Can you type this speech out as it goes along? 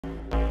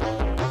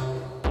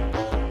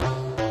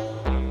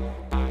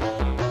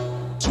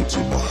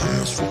till my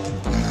hands fucking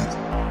bleed.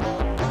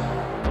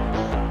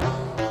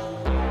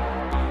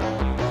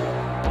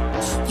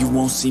 You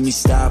won't see me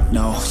stop,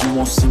 no, you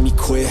won't see me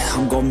quit.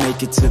 I'm gon'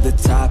 make it to the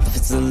top if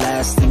it's the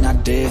last thing I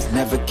did.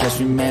 Never catch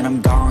me, man,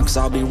 I'm gone, cause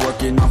I'll be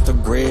working off the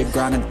grid.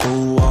 Grinding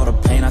through all the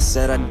pain, I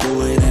said I'd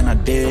do it, and I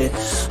did.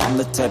 I'm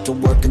the type to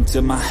work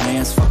until my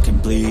hands fucking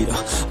bleed.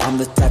 I'm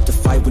the type to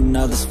fight when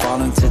others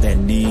fall into their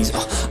knees.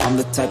 I'm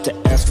the type to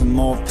ask for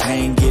more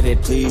pain, give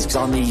it please. Cause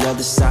on the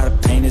other side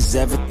of pain is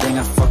everything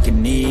I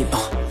fucking need.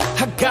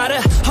 I got a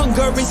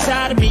hunger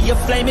inside of me, a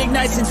flame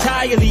ignites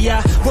entirely.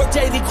 I work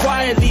daily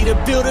quietly to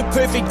build a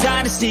perfect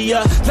dynasty,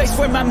 a place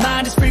where my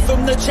mind is free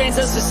from the chains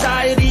of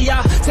society.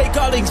 I take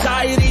all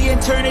anxiety and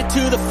turn it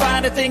to the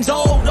finer things.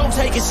 Oh, don't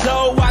take it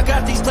slow, I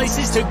got these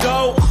places to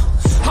go.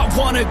 I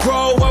wanna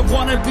grow, I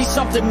wanna be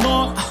something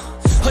more,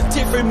 a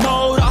different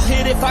mode. I'll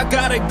hit if I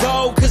gotta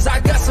go, cause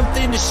I got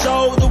something to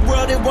show the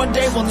world that one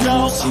day will know. You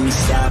won't see me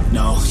stop,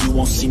 no, you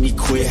won't see me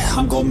quit.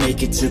 I'm gon'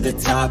 make it to the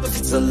top if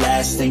it's the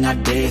last thing I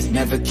did.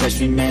 Never catch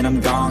me, man,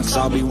 I'm gone, cause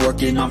I'll be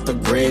working off the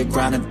grid.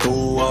 Grinding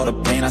through all the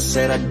pain, I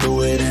said I'd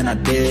do it, and I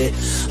did.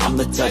 I'm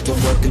the type to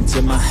work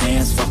until my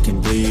hands fucking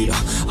bleed.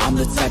 I'm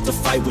the type to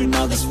fight when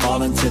others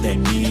fall into their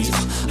knees.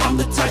 I'm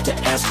the type to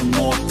ask for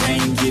more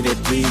pain, give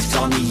it please. Cause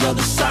on the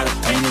other side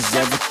of pain is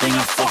everything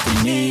I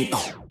fucking need.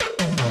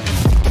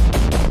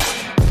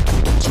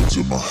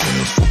 Till my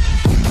hands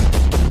fucking bleed.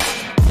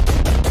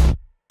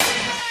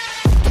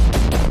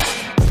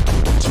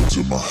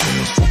 Till my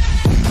hands fucking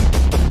bleed.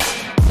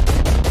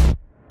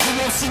 You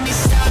won't see me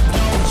stop,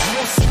 no, you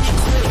won't see me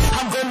quit.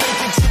 I'm gonna make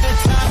it to the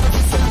top if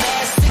it's the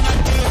last thing I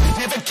did.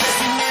 Never catch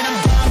me, man, I'm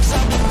gone, cause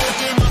I've been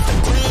working off the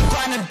grid.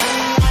 Grinding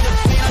through all the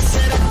pain, I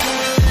said I'd do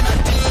it, and I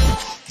did.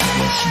 You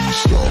won't see me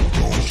stop,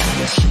 no, you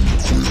won't see me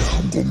quit.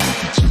 I'm gonna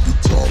make it to the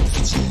top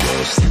if it's the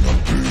last thing I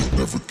did.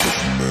 Never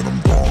catch me, man, I'm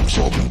gone, cause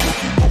I've been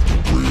working off the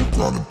grid.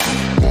 Grinding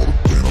through all the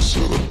pain, I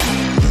said I'd do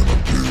it, and I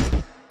did.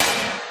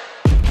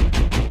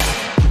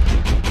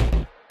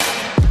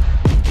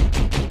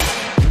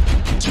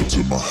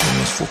 Till my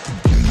hands fucking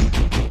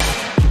bleed.